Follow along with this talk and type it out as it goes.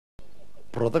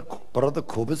Brother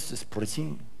Kobus is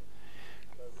preaching.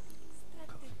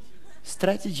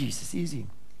 Strategies is easy.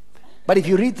 But if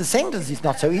you read the sentence, it's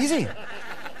not so easy.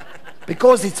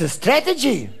 Because it's a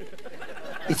strategy.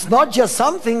 It's not just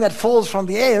something that falls from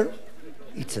the air.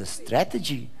 It's a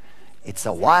strategy. It's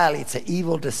a wile. It's an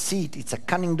evil deceit. It's a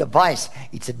cunning device.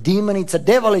 It's a demon. It's a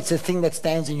devil. It's a thing that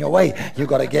stands in your way. You've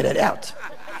got to get it out.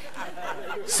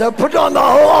 So put on the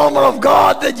whole armor of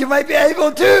God that you may be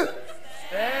able to.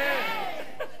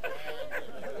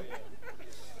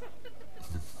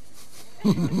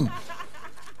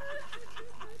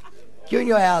 You're in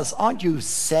your house. Aren't you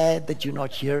sad that you're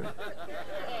not here?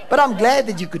 But I'm glad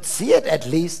that you could see it at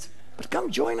least. But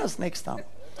come join us next time.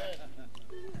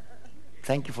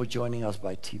 Thank you for joining us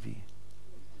by TV.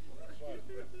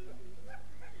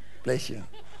 Bless you.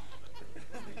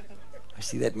 I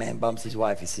see that man bumps his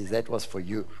wife. He says, that was for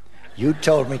you. You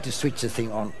told me to switch the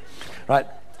thing on. Right.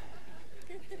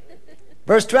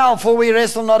 Verse 12, for we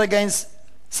wrestle not against...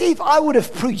 See, if I would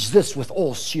have preached this with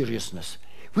all seriousness,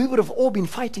 we would have all been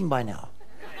fighting by now.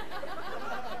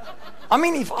 I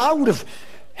mean, if I would have...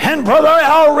 And brother,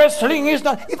 our wrestling is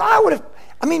not... If I would have...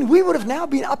 I mean, we would have now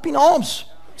been up in arms.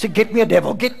 So get me a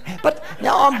devil. But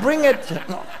now I'm bringing it...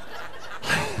 No.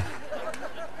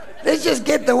 Let's just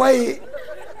get the way...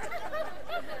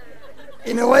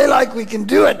 In a way like we can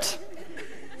do it.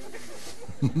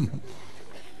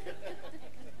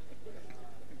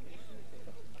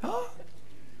 Huh?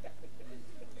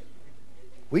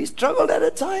 We struggled at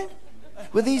a time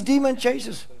with these demon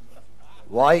chasers.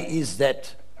 Why is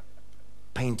that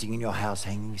painting in your house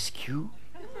hanging askew?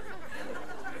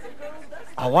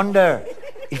 I wonder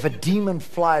if a demon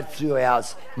flied through your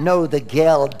house. No, the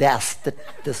girl dusted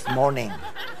this morning.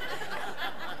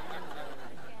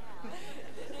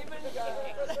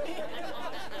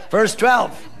 Verse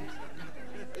 12.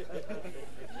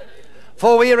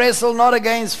 For we wrestle not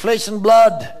against flesh and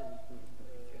blood,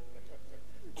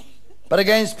 but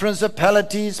against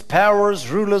principalities, powers,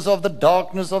 rulers of the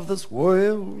darkness of this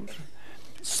world,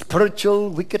 spiritual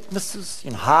wickednesses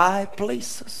in high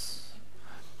places.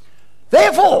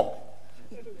 Therefore,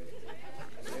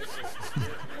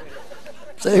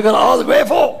 so you're going to ask,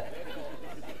 wherefore?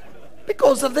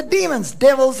 Because of the demons,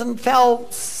 devils, and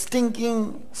foul,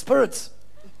 stinking spirits.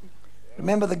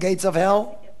 Remember the gates of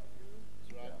hell?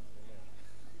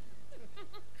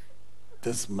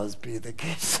 This must be the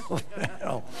gates of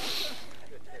hell.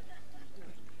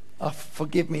 Oh,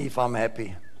 forgive me if I'm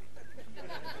happy.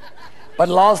 But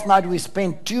last night we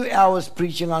spent 2 hours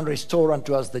preaching on restore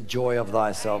unto us the joy of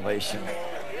thy salvation.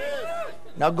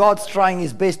 Now God's trying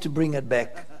his best to bring it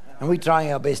back, and we're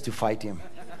trying our best to fight him.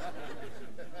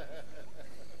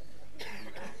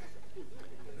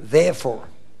 Therefore,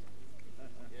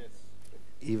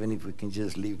 even if we can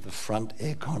just leave the front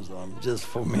air cons on just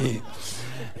for me.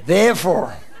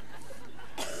 Therefore,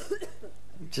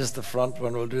 just the front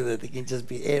one will do that. There can just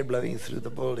be air blowing through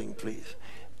the building, please.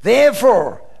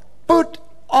 Therefore, put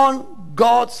on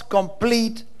God's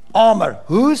complete armor.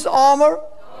 Whose armor?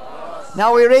 God's.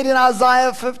 Now we read in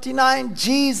Isaiah 59,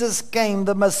 Jesus came,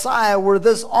 the Messiah, with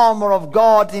this armor of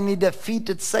God, and he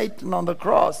defeated Satan on the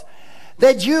cross,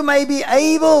 that you may be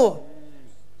able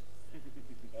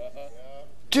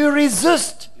to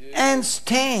resist and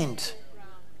stand.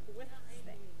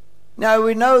 Now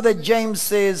we know that James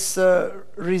says,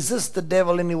 resist the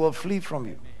devil and he will flee from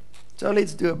you. So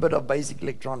let's do a bit of basic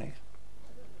electronics.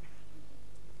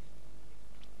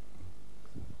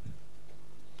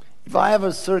 If I have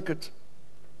a circuit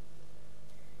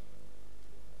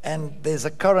and there's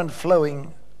a current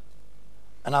flowing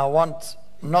and I want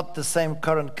not the same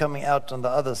current coming out on the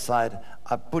other side,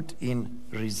 I put in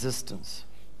resistance.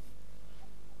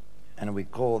 And we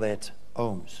call that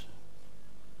ohms.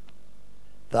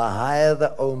 The higher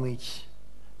the ohmage,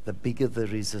 the bigger the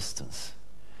resistance.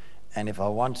 And if I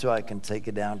want to, I can take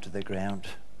it down to the ground.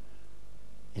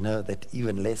 You know, that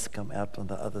even less come out on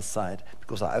the other side,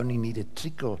 because I only need a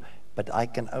trickle, but I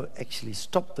can actually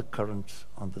stop the current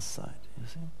on this side. You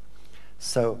see?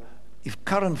 So if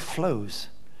current flows,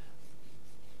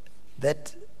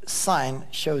 that sign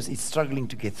shows it's struggling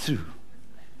to get through.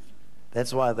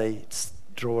 That's why they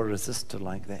draw a resistor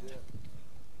like that.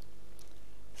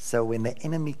 So when the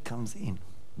enemy comes in,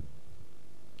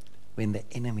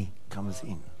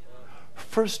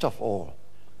 first of all,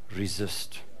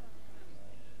 resist.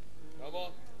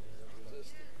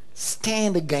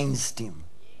 Stand against him.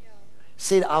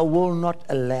 Said, I will not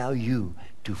allow you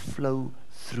to flow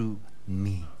through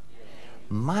me.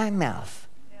 My mouth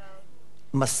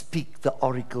must speak the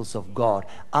oracles of God.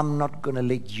 I'm not going to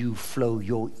let you flow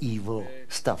your evil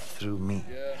stuff through me.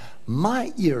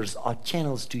 My ears are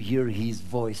channels to hear his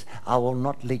voice. I will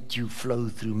not let you flow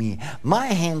through me. My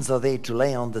hands are there to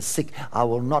lay on the sick. I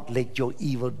will not let your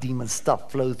evil demon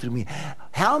stuff flow through me.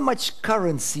 How much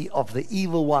currency of the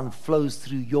evil one flows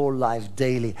through your life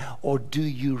daily? Or do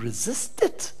you resist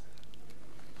it?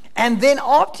 And then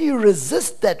after you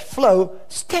resist that flow,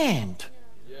 stand.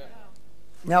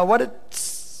 Now what did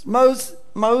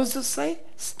Moses say?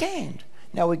 Stand.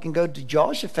 Now we can go to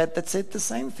Jehoshaphat that said the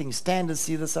same thing. Stand and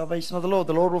see the salvation of the Lord.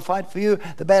 The Lord will fight for you.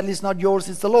 The battle is not yours,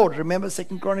 it's the Lord. Remember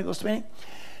 2 Chronicles 20?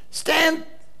 Stand.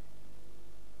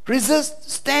 Resist.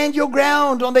 Stand your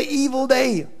ground on the evil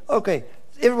day. Okay.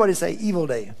 Everybody say evil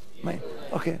day.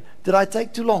 Okay. Did I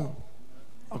take too long?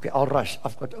 Okay, I'll rush.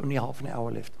 I've got only half an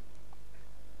hour left.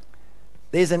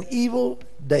 There's an evil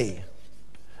day.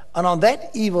 And on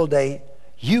that evil day,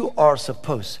 you are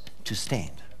supposed to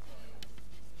stand.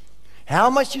 How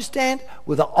must you stand?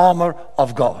 With the armor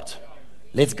of God.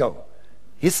 Let's go.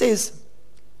 He says,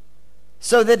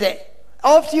 so that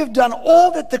after you've done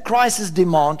all that the crisis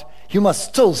demand, you must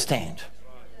still stand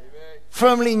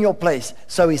firmly in your place.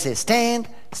 So he says, stand,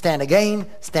 stand again,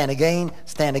 stand again,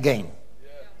 stand again.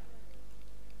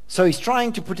 So he's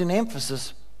trying to put an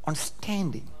emphasis on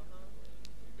standing.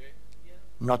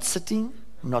 Not sitting,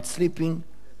 not sleeping,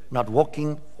 not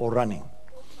walking or running.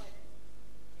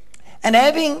 And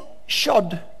having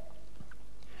shod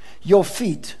your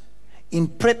feet in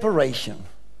preparation.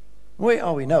 Where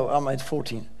are we? No, I'm at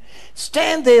 14.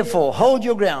 Stand therefore, hold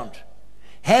your ground,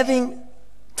 having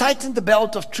tightened the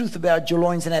belt of truth about your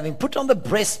loins, and having put on the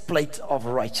breastplate of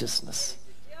righteousness.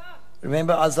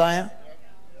 Remember Isaiah?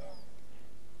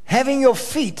 Having your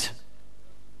feet,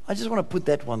 I just want to put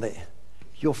that one there.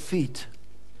 Your feet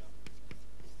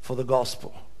for the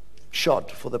gospel.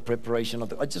 Shod for the preparation of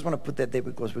the... I just want to put that there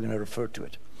because we're going to refer to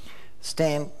it.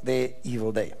 Stand there,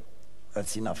 evil day.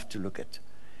 That's enough to look at.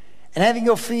 And having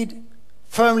your feet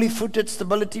firmly footed,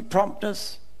 stability,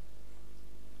 promptness.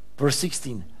 Verse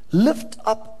 16. Lift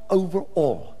up over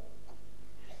all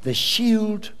the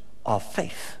shield of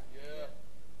faith,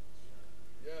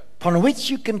 upon which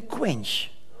you can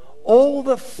quench all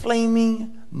the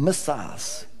flaming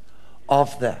missiles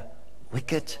of the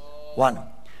wicked one.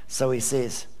 So he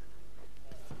says,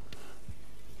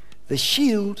 the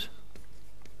shield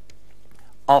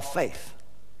of faith.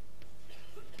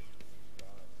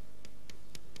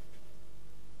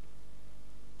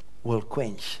 Will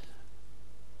quench.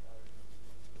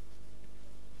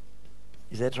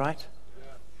 Is that right?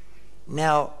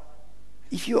 Now,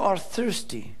 if you are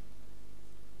thirsty,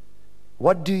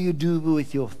 what do you do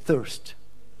with your thirst?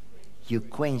 You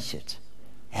quench it.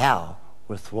 How?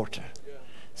 With water.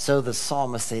 So the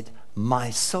psalmist said, my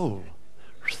soul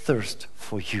thirsts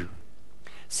for you.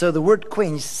 So the word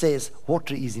quench says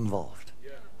water is involved.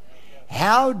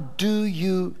 How do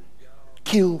you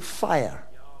kill fire?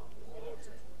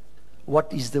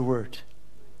 What is the word?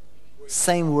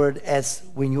 Same word as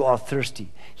when you are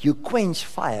thirsty. You quench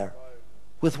fire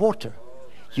with water.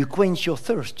 You quench your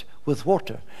thirst with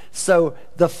water. So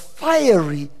the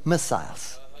fiery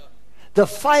missiles, the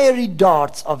fiery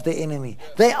darts of the enemy,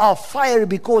 they are fiery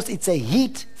because it's a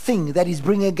heat thing that he's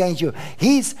bringing against you.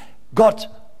 He's got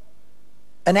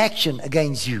an action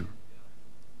against you,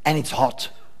 and it's hot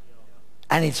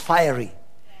and it's fiery,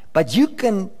 but you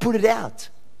can put it out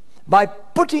by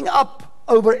putting up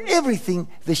over everything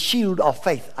the shield of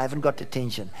faith. I haven't got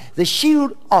attention. The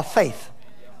shield of faith,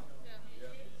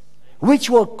 which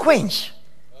will quench.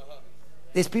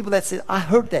 There's people that say, I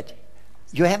heard that.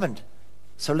 You haven't.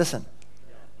 So listen.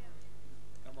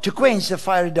 To quench the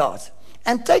fiery darts.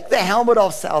 And take the helmet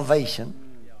of salvation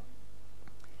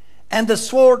and the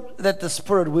sword that the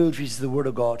Spirit wields, which is the Word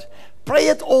of God. Pray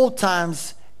at all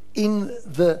times in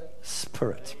the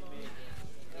Spirit.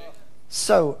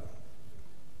 So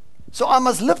I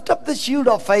must lift up the shield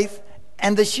of faith,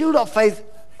 and the shield of faith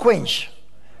quench.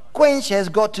 Quench has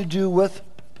got to do with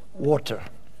water.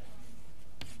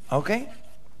 Okay?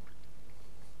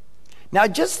 Now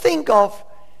just think of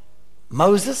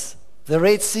Moses, the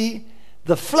Red Sea,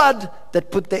 the flood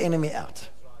that put the enemy out.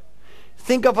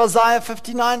 Think of Isaiah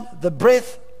 59, the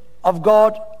breath of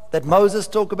God that Moses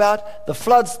talked about, the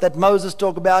floods that Moses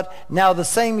talked about. Now the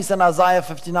same is in Isaiah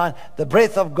 59. The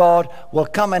breath of God will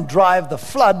come and drive the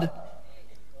flood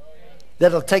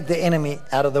that will take the enemy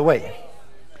out of the way.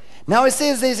 Now it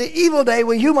says there's an evil day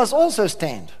where you must also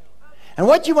stand. And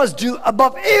what you must do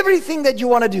above everything that you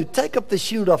want to do, take up the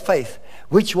shield of faith,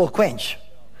 which will quench.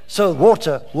 So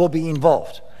water will be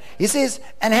involved. He says,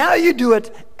 and how you do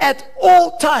it at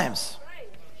all times.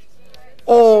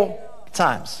 All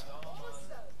times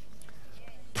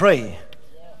pray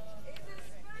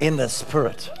in the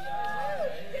Spirit.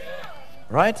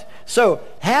 Right? So,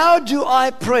 how do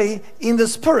I pray in the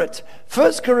Spirit?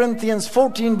 1 Corinthians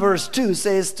 14 verse 2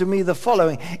 says to me the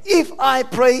following: if I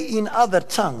pray in other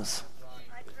tongues,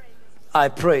 I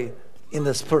pray in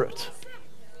the Spirit.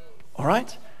 All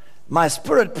right? My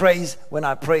spirit prays when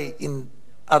I pray in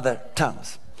other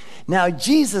tongues. Now,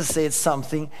 Jesus said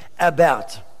something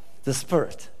about the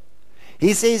Spirit.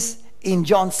 He says in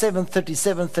John 7,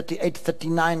 37, 38,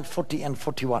 39, 40, and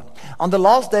 41. On the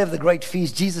last day of the great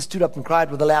feast, Jesus stood up and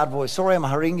cried with a loud voice. Sorry, I'm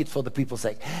hurrying it for the people's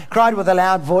sake. Cried with a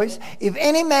loud voice, if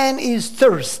any man is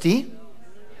thirsty,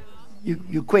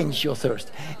 you quench your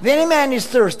thirst. If any man is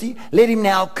thirsty, let him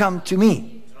now come to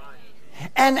me.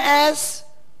 And as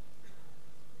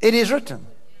it is written,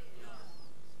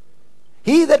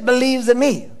 he that believes in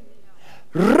me,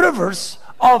 rivers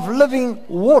of living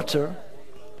water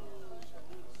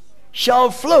shall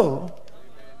flow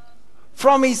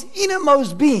from his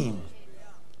innermost being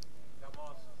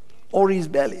or his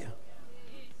belly.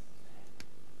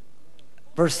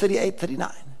 Verse 38,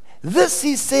 39. This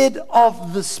he said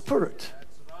of the Spirit,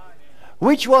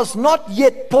 which was not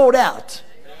yet poured out,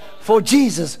 for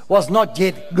Jesus was not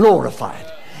yet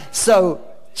glorified. So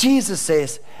Jesus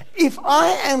says, if I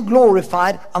am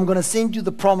glorified, I'm going to send you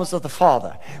the promise of the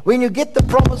Father. When you get the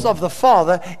promise of the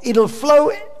Father, it'll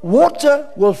flow, water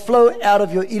will flow out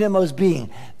of your innermost being.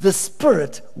 The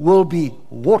Spirit will be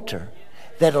water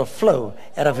that'll flow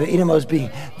out of your innermost being.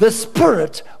 The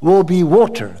Spirit will be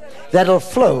water that'll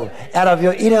flow out of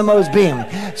your innermost being.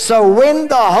 So when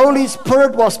the Holy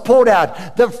Spirit was poured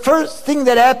out, the first thing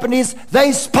that happened is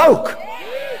they spoke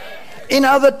in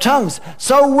other tongues.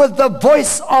 So with the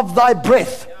voice of thy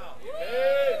breath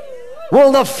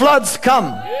will the floods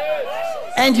come,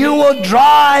 and you will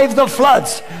drive the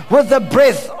floods with the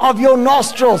breath of your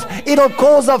nostrils. It'll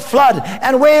cause a flood.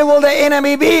 And where will the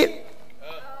enemy be?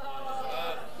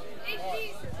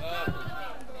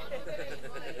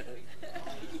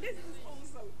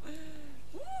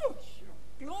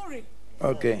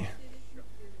 Okay.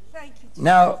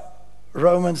 Now,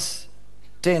 Romans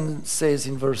 10 says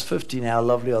in verse 15, how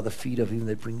lovely are the feet of him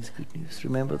that brings good news.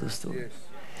 Remember the story? Yes.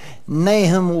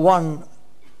 Nahum 1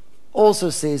 also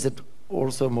says it,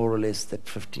 also more or less that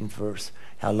 15th verse,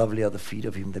 how lovely are the feet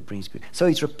of him that brings good. So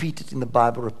it's repeated in the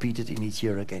Bible, repeated in each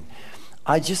year again.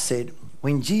 I just said,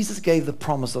 when Jesus gave the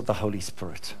promise of the Holy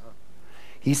Spirit,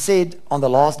 he said on the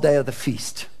last day of the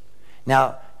feast.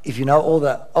 Now, if you know all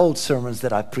the old sermons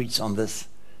that I preached on this,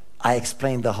 I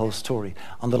explained the whole story.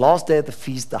 On the last day of the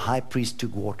feast, the high priest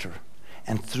took water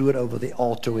and threw it over the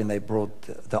altar when they brought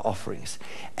the offerings.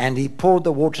 And he poured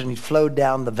the water and it flowed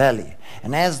down the valley.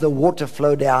 And as the water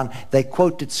flowed down, they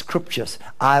quoted scriptures.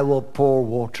 I will pour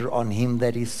water on him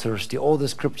that is thirsty. All the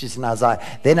scriptures in Isaiah.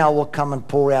 Then I will come and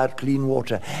pour out clean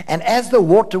water. And as the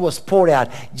water was poured out,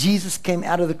 Jesus came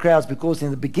out of the crowds, because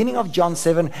in the beginning of John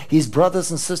 7, his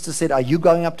brothers and sisters said, are you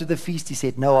going up to the feast? He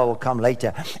said, no, I will come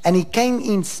later. And he came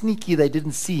in sneaky. They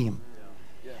didn't see him.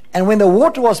 And when the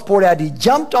water was poured out, he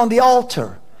jumped on the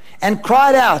altar and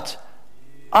cried out,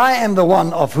 I am the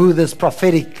one of who this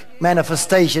prophetic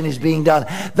manifestation is being done.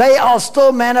 They are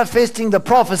still manifesting the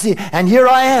prophecy, and here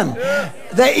I am.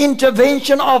 The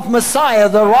intervention of Messiah,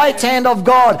 the right hand of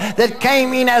God that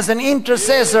came in as an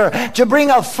intercessor to bring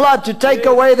a flood to take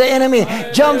away the enemy,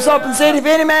 jumps up and said, if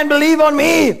any man believe on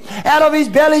me, out of his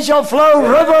belly shall flow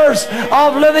rivers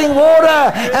of living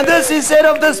water. And this is said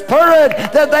of the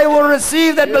Spirit, that they will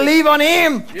receive that believe on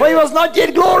him, for he was not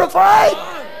yet glorified.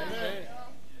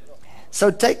 So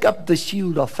take up the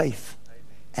shield of faith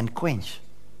and quench.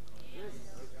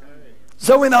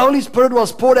 So when the Holy Spirit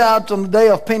was poured out on the day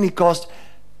of Pentecost,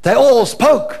 they all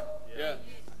spoke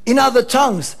in other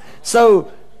tongues. So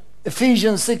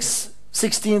Ephesians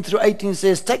 6:16 through 18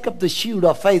 says, take up the shield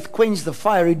of faith, quench the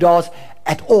fiery darts,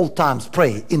 at all times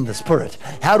pray in the Spirit.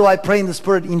 How do I pray in the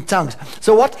Spirit? In tongues.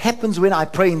 So what happens when I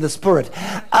pray in the Spirit?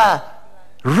 A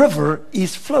river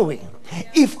is flowing.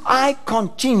 If I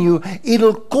continue,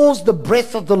 it'll cause the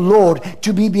breath of the Lord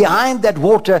to be behind that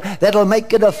water, that'll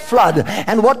make it a flood.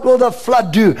 And what will the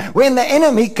flood do? When the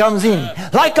enemy comes in,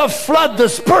 like a flood, the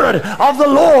Spirit of the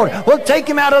Lord will take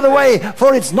him out of the way.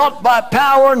 For it's not by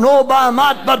power nor by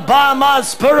might, but by my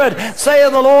Spirit,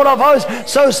 saith the Lord of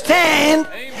hosts. So stand,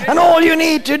 and all you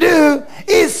need to do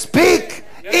is speak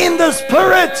in the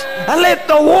Spirit and let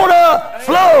the water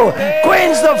flow,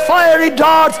 quench the fiery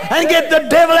darts, and get the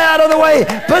devil out of the way.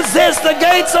 Possess the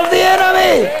gates of the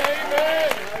enemy.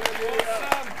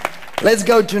 Let's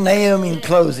go to Nahum in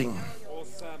closing.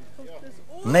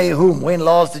 Nahum. When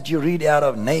last did you read out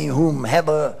of Nahum,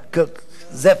 Habakkuk,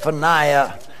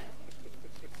 Zephaniah,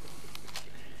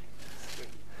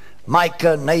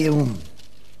 Micah, Nahum.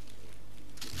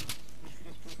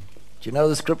 Do you know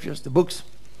the scriptures, the books?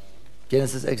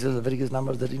 Genesis, Exodus, Leviticus,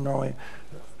 Numbers, Deuteronomy,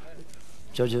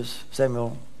 Judges,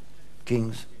 Samuel,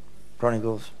 Kings,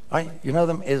 Chronicles. Right? You know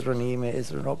them? Ezra, Nehemiah,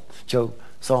 Ezra, Job,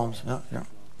 Psalms. Yeah.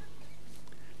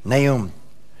 Nahum.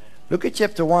 Look at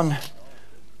chapter 1.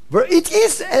 It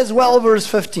is as well verse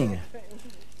 15.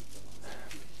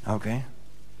 Okay.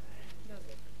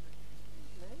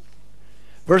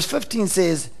 Verse 15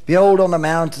 says, behold on the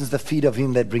mountains the feet of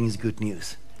him that brings good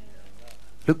news.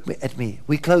 Look at me.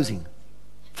 We're closing.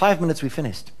 5 minutes we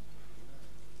finished.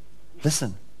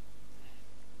 Listen.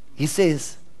 He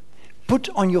says, put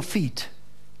on your feet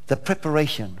the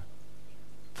preparation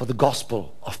for the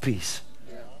gospel of peace.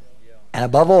 And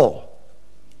above all,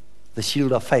 the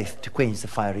shield of faith to quench the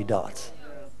fiery darts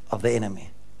of the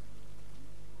enemy.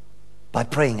 By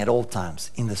praying at all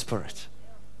times in the Spirit.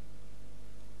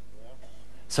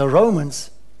 So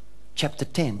Romans chapter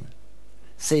 10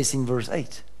 says in verse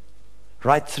 8,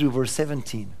 right through verse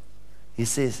 17, he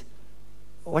says,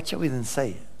 what shall we then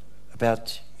say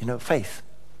about, faith?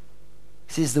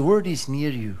 He says, the word is near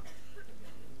you,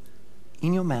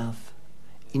 in your mouth,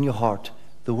 in your heart,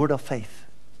 the word of faith,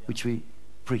 which we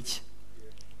preach.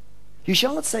 You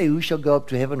shall not say, who shall go up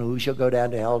to heaven, or who shall go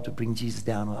down to hell to bring Jesus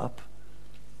down or up?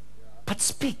 But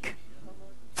speak,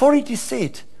 for it is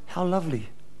said, how lovely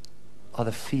are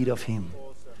the feet of him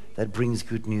that brings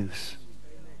good news.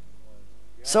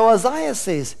 So Isaiah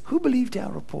says, who believed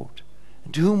our report?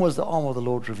 And to whom was the arm of the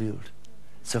Lord revealed?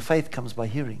 So faith comes by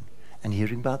hearing, and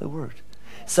hearing by the word.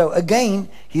 So again,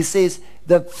 he says,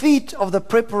 the feet of the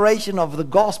preparation of the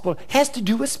gospel has to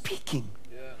do with speaking.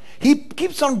 He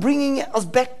keeps on bringing us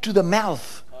back to the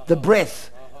mouth, the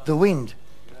breath, the wind.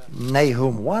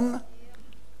 Nahum 1,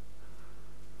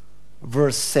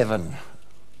 verse 7.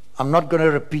 I'm not going to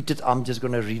repeat it. I'm just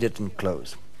going to read it and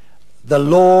close. The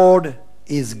Lord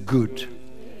is good,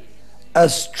 a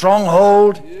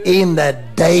stronghold in the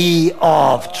day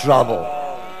of trouble.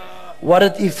 What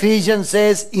did Ephesians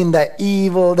says? In the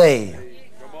evil day,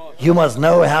 you must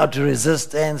know how to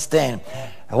resist and stand.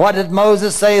 What did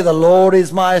Moses say? The Lord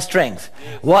is my strength.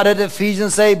 What did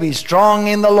Ephesians say? Be strong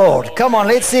in the Lord. Come on,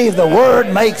 let's see if the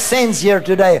word makes sense here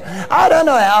today. I don't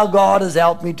know how God has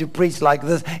helped me to preach like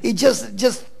this. It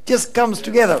just comes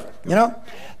together,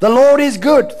 The Lord is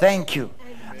good. Thank you.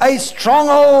 A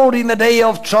stronghold in the day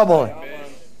of trouble.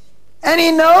 And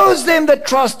he knows them that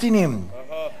trust in him.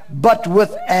 But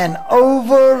with an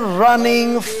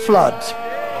overrunning flood,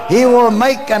 he will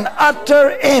make an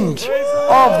utter end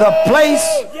of the place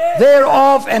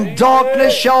thereof, and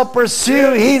darkness shall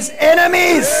pursue his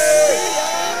enemies.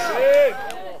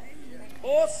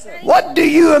 What do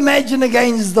you imagine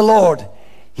against the Lord?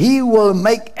 He will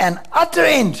make an utter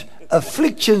end.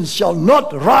 Afflictions shall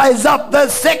not rise up the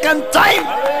second time.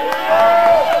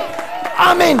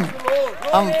 Amen.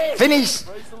 I'm finished.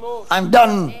 I'm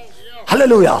done.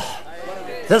 Hallelujah.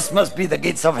 This must be the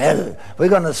gates of hell. We're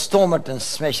going to storm it and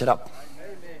smash it up.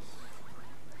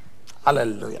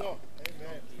 Hallelujah.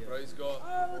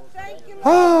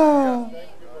 Oh.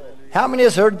 How many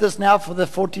has heard this now for the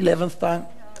 11th time?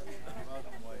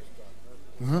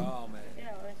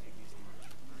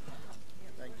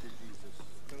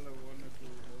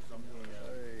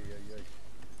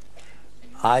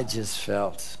 I just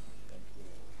felt,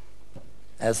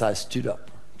 as I stood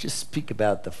up, just speak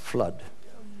about the flood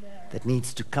that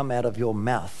needs to come out of your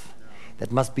mouth,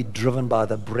 that must be driven by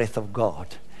the breath of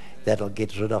God, that'll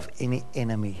get rid of any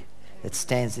enemy that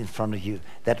stands in front of you,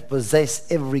 that possess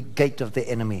every gate of the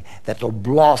enemy, that will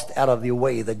blast out of your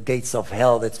way the gates of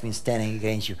hell that's been standing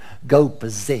against you. Go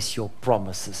possess your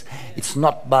promises. It's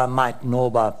not by might nor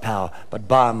by power, but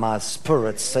by my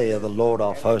spirit, saith the Lord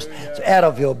of hosts. So out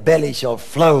of your belly shall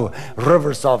flow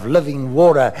rivers of living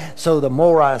water. So the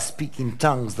more I speak in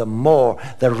tongues, the more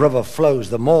the river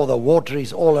flows, the more the water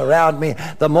is all around me,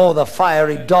 the more the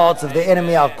fiery darts of the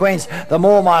enemy are quenched, the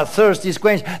more my thirst is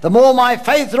quenched, the more my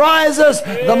faith rises,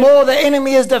 the more the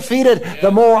enemy is defeated,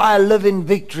 the more I live in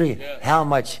victory. How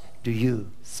much do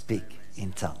you speak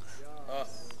in tongues?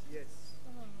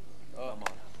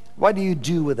 What do you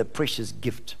do with the precious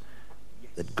gift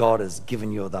that God has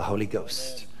given you, the Holy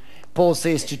Ghost? Paul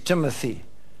says to Timothy,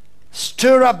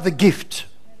 stir up the gift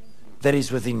that is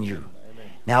within you.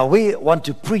 Now we want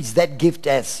to preach that gift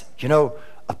as,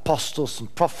 apostles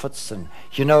and prophets and,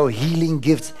 healing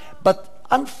gifts. But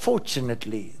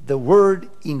unfortunately, the word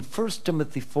in 1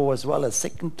 Timothy 4 as well as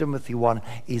 2 Timothy 1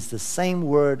 is the same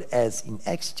word as in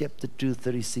Acts chapter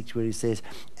 2:36, where he says,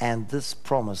 and this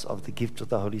promise of the gift of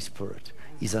the Holy Spirit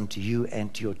is unto you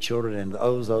and to your children and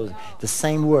those. The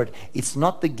same word. It's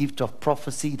not the gift of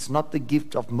prophecy. It's not the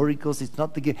gift of miracles. It's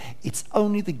not the gift. It's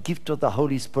only the gift of the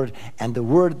Holy Spirit. And the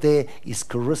word there is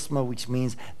charisma, which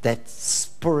means that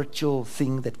spiritual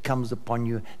thing that comes upon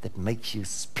you that makes you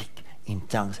speak in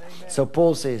tongues. Amen. So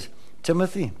Paul says,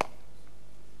 Timothy,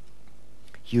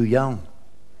 you're young.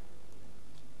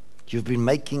 You've been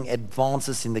making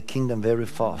advances in the kingdom very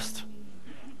fast.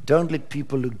 Don't let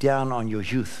people look down on your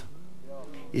youth.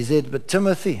 He said, but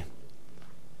Timothy,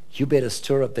 you better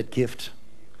stir up that gift.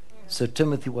 So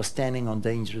Timothy was standing on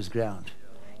dangerous ground.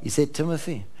 He said,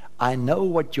 Timothy, I know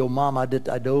what your mama did.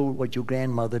 I know what your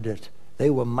grandmother did. They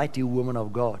were mighty women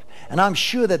of God. And I'm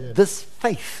sure that this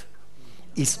faith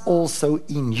is also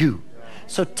in you.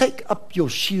 So take up your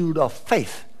shield of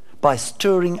faith by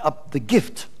stirring up the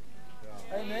gift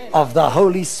of the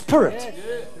Holy Spirit.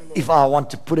 If I want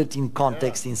to put it in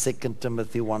context in 2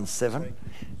 Timothy 1:7,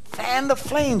 fan the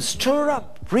flames, stir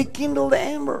up, rekindle the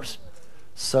embers.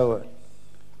 So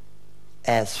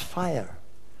as fire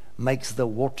makes the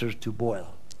water to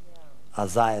boil,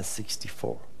 Isaiah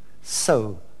 64,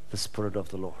 so the Spirit of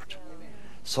the Lord.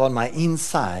 So on my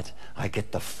inside I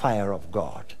get the fire of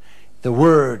God. The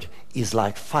word is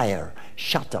like fire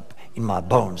shut up in my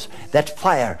bones. That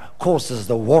fire causes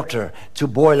the water to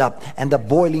boil up, and the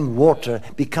boiling water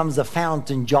becomes a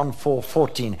fountain. John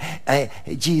 4:14.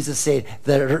 Jesus said,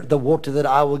 the water that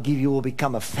I will give you will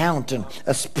become a fountain,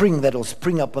 a spring that will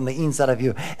spring up on the inside of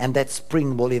you, and that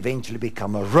spring will eventually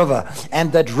become a river.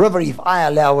 And that river, if I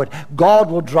allow it, God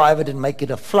will drive it and make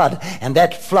it a flood, and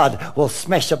that flood will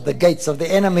smash up the gates of the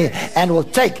enemy and will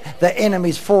take the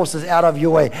enemy's forces out of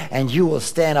your way, and you will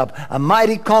stand up a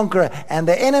mighty conqueror. And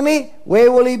the enemy,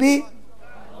 where will he be?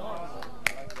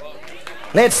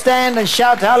 Let's stand and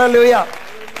shout hallelujah.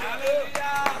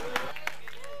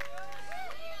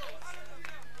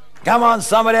 Come on,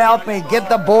 somebody help me. Get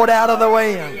the board out of the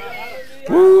way.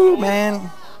 Woo, man.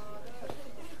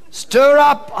 Stir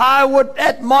up. I would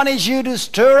admonish you to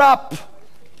stir up.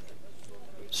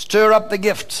 Stir up the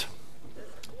gift.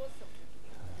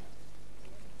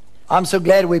 I'm so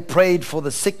glad we prayed for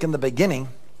the sick in the beginning,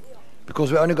 because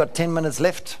we only got 10 minutes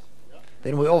left.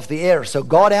 Then we're off the air. So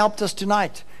God helped us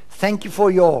tonight. Thank you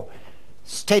for your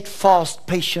steadfast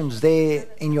patience there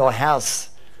in your house.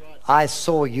 I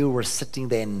saw you were sitting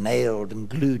there nailed and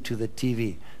glued to the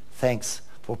TV. Thanks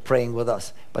for praying with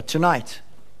us. But tonight,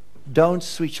 don't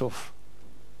switch off.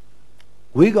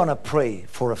 We're going to pray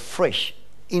for a fresh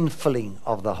infilling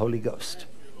of the Holy Ghost.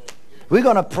 We're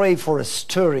going to pray for a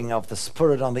stirring of the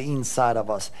Spirit on the inside of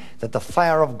us, that the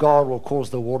fire of God will cause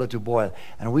the water to boil.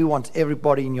 And we want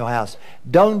everybody in your house,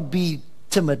 don't be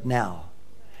timid now.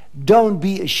 Don't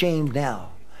be ashamed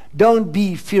now. Don't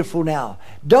be fearful now.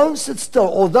 Don't sit still.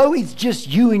 Although it's just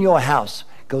you in your house,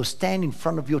 go stand in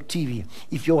front of your TV.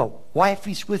 If your wife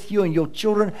is with you and your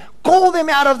children, call them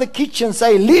out of the kitchen.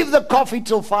 Say, leave the coffee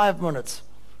till 5 minutes.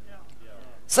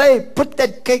 Say, put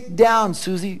that cake down,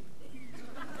 Susie.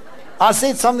 I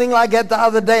said something like that the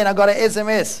other day, and I got an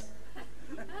SMS.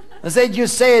 I said, you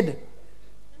said,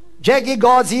 Jackie,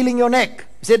 God's healing your neck.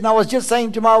 He said, and I was just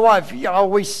saying to my wife, yeah, I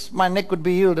wish my neck would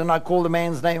be healed. And I called the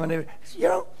man's name and everything. You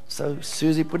know, so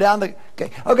Susie put down the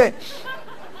cake. Okay.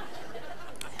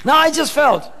 Now I just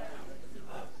felt,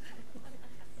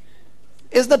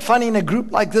 isn't it funny, in a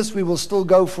group like this, we will still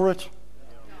go for it?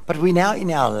 But we're now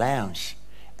in our lounge.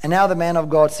 And now the man of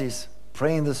God says,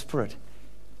 pray in the Spirit.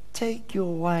 Take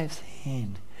your wife's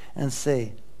hand and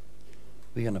say,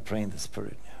 we're going to pray in the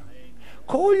Spirit now.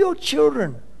 Call your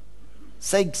children.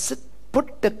 Say, sit,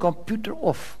 put the computer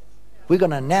off. We're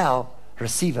going to now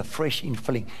receive a fresh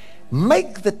infilling.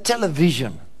 Make the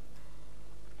television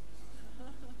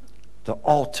the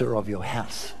altar of your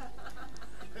house.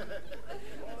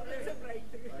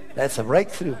 That's a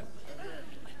breakthrough.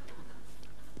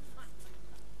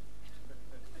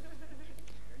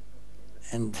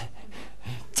 And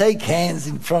take hands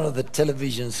in front of the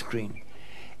television screen.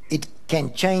 It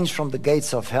can change from the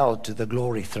gates of hell to the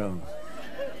glory throne.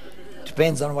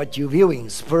 Depends on what you're viewing,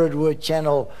 Spirit Word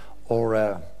Channel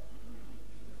or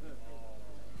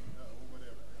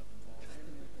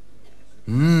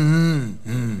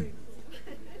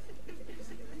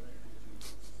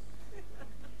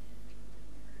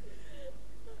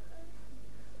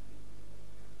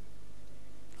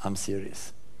I'm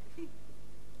serious.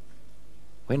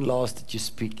 When last did you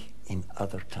speak in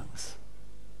other tongues?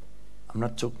 I'm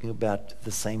not talking about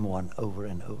the same one over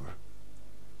and over.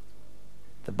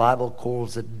 The Bible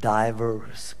calls it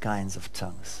diverse kinds of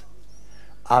tongues.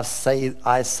 I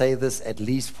say this at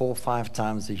least 4 or 5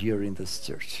 times a year in this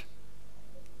church.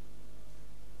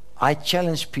 I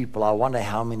challenge people. I wonder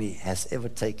how many has ever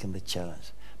taken the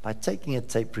challenge. By taking a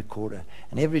tape recorder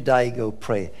and every day you go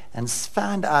pray and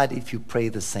find out if you pray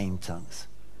the same tongues.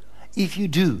 If you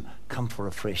do, come for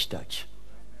a fresh touch.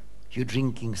 You're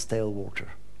drinking stale water.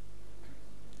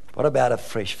 What about a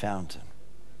fresh fountain?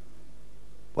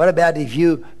 What about if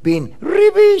you've been for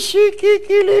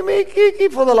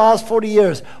the last 40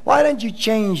 years? Why don't you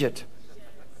change it?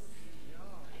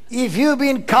 If you've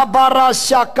been kabara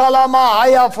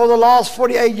shakalamahaya for the last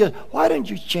 48 years, why don't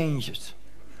you change it?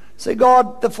 Say,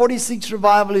 God, the 46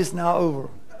 revival is now over.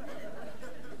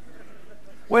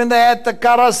 When they had the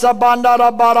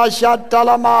karasabandara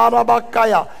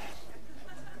barashatalamarabakaya,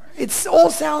 it all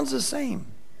sounds the same.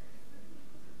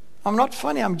 I'm not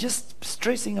funny, I'm just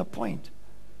stressing a point.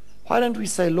 Why don't we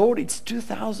say, Lord, it's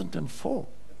 2004.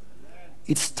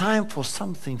 It's time for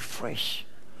something fresh.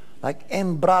 Like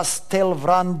Embras tel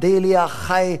vrandelia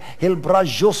chai el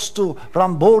brajostu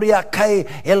ramboria kai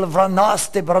el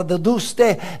vranaste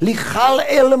bradeduste lichal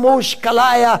el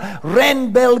moshkalaya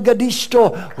renbel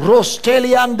gadisto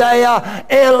rosteliandaya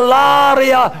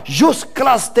elaria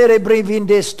jusclastere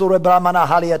brevindesto rebramana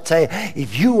haliate.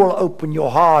 If you will open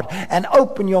your heart and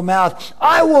open your mouth,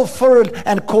 I will fill it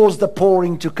and cause the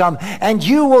pouring to come, and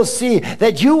you will see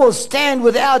that you will stand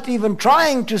without even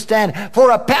trying to stand, for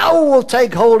a power will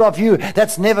take hold of you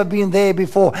that's never been there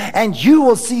before, and you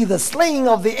will see the slaying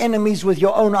of the enemies with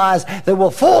your own eyes. They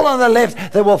will fall on the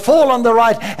left, they will fall on the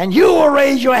right, and you will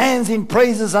raise your hands in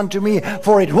praises unto me,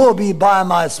 for it will be by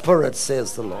my Spirit,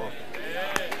 says the Lord.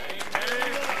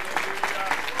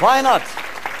 Why not?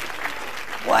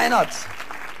 Why not?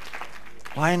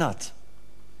 Why not?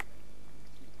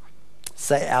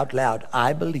 Say out loud,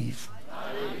 I believe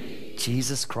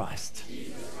Jesus Christ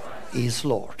is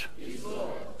Lord.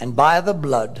 And by the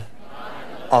blood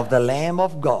of the Lamb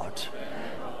of God,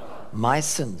 my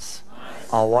sins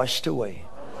are washed away.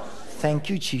 Thank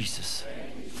you, Jesus,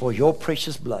 for your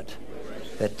precious blood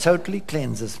that totally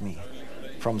cleanses me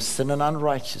from sin and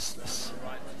unrighteousness.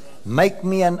 Make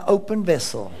me an open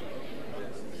vessel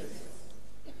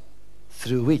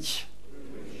through which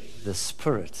the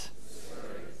Spirit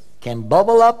can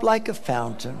bubble up like a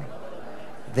fountain,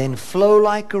 then flow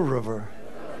like a river,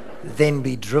 then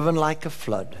be driven like a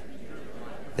flood,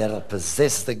 that'll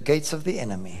possess the gates of the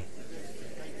enemy,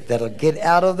 that'll get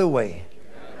out of the way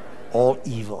all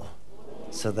evil,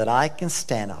 so that I can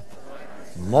stand up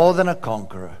more than a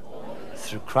conqueror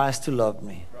through Christ who loved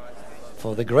me.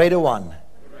 For the greater one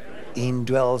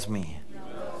indwells me.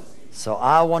 So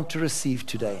I want to receive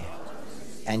today.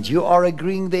 And you are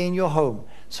agreeing there in your home.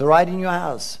 So right in your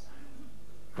house,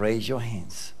 raise your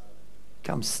hands.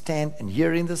 Come stand, and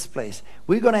here in this place,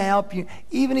 we're going to help you.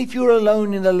 Even if you're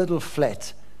alone in a little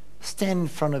flat, stand in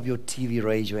front of your TV,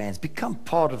 raise your hands. Become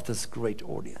part of this great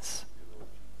audience.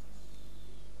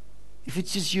 If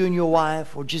it's just you and your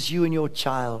wife, or just you and your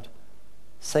child,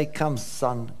 say, come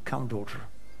son, come daughter.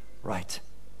 Right.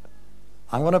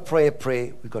 I'm going to pray a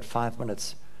prayer. We've got 5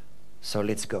 minutes, so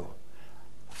let's go.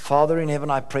 Father in heaven,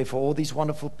 I pray for all these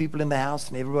wonderful people in the house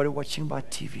and everybody watching by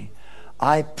TV.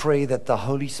 I pray that the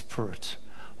Holy Spirit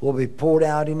will be poured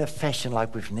out in a fashion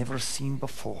like we've never seen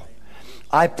before.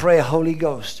 I pray, Holy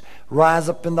Ghost, rise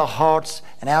up in the hearts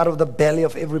and out of the belly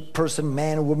of every person,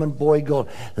 man, woman, boy, girl.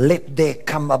 Let there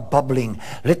come a bubbling.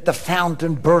 Let the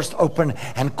fountain burst open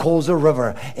and cause a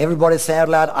river. Everybody say out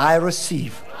loud, I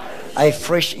receive a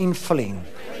fresh infilling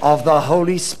of the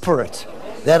Holy Spirit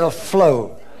that'll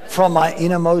flow from my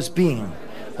innermost being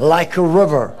like a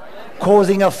river,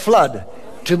 causing a flood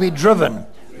to be driven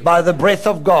by the breath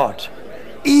of God.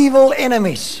 Evil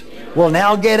enemies will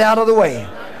now get out of the way.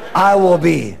 I will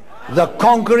be the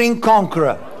conquering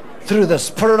conqueror through the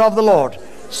Spirit of the Lord.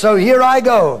 So here I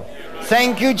go.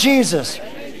 Thank you, Jesus.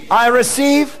 I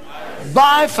receive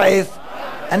by faith,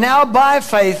 and now by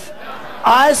faith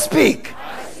I speak.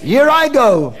 Here I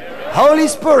go. Holy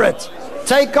Spirit,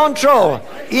 take control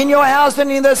in your house and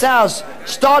in this house.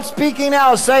 Start speaking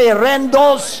now. Say,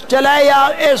 Rendos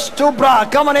teleia estubra.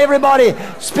 Come on, everybody.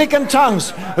 Speak in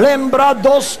tongues. Lembra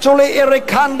tule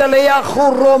irikandelea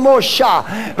churomosha.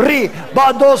 Ri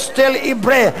badostel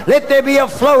ibre. Let there be a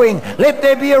flowing. Let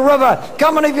there be a river.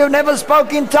 Come on, if you've never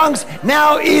spoken in tongues,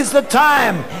 now is the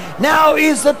time. Now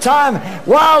is the time.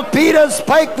 While Peter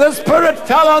spake, the Spirit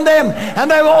fell on them, and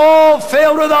they were all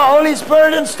filled with the Holy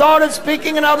Spirit and started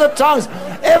speaking in other tongues.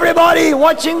 Everybody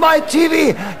watching by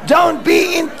TV, don't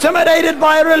be intimidated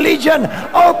by religion.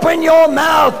 Open your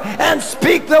mouth and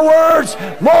speak the words.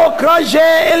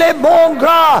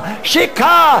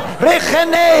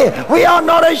 We are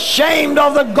not ashamed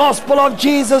of the gospel of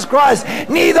Jesus Christ,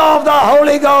 neither of the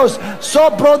Holy Ghost.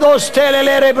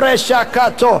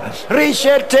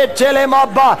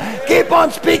 Keep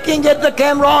on speaking. Get the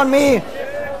camera on me.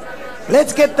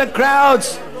 Let's get the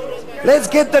crowds. Let's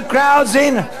get the crowds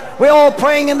in. We're all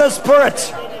praying in the Spirit.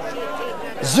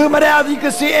 Zoom it out. You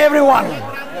can see everyone.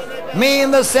 Me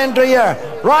in the center here.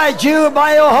 Right, you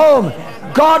by your home.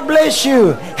 God bless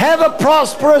you. Have a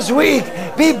prosperous week.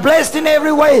 Be blessed in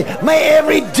every way. May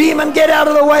every demon get out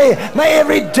of the way. May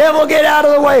every devil get out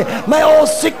of the way. May all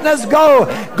sickness go.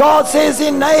 God says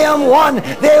in Nahum 1,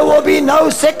 there will be no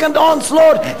second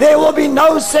onslaught. There will be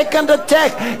no second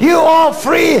attack. You are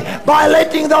free by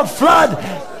letting the flood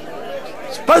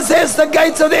possess the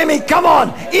gates of the enemy. Come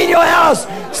on, in your house,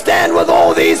 stand with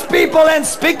all these people and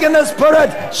speak in the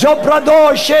Spirit.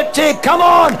 Come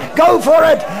on, go for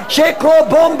it.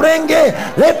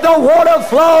 Let the water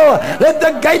flow. Let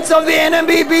the gates of the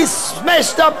enemy be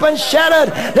smashed up and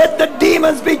shattered. Let the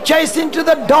demons be chased into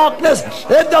the darkness.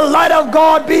 Let the light of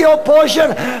God be your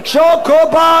portion.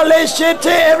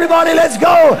 Everybody, let's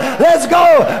go. Let's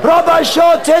go.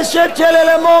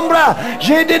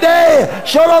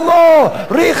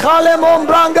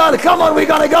 Come on, we're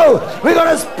going to go. We're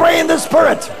going to pray in the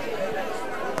Spirit.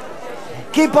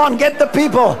 Keep on, get the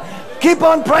people. Keep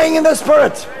on praying in the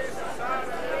Spirit.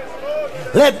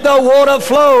 Let the water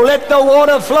flow. Let the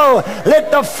water flow.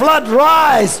 Let the flood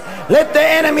rise. Let the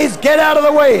enemies get out of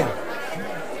the way.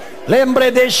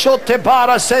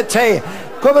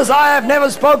 Kobus, I have never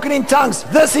spoken in tongues.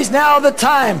 This is now the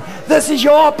time. This is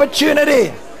your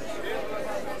opportunity.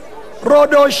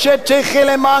 Rodo shete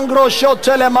khilemangro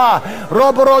shotelema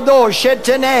robrodo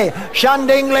shetene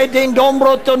shandingle din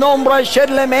dombro to nombra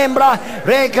shedle membra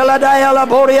rekaladaya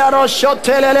laboriaro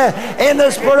shotelele. In the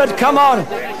Spirit, come on.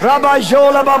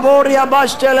 Rabajola baboria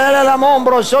bastelele la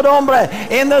mombro sodombre.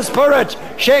 In the Spirit,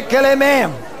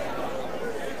 shekeleme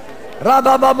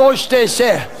rabababoshte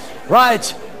se.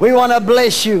 Right, we want to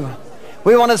bless you.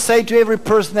 We want to say to every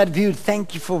person that viewed,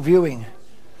 thank you for viewing.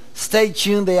 Stay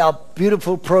tuned. There are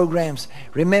beautiful programs.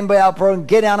 Remember our program.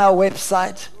 Get on our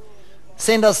website.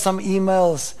 Send us some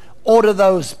emails. Order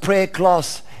those prayer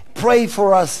cloths. Pray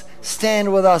for us.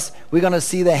 Stand with us. We're going to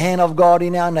see the hand of God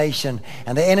in our nation.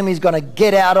 And the enemy is going to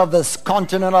get out of this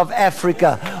continent of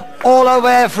Africa. All over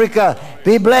Africa.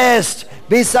 Be blessed.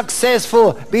 Be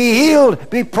successful. Be healed.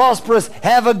 Be prosperous.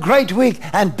 Have a great week.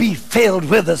 And be filled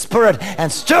with the Spirit.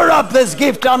 And stir up this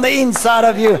gift on the inside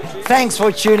of you. Thanks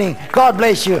for tuning. God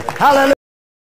bless you. Hallelujah.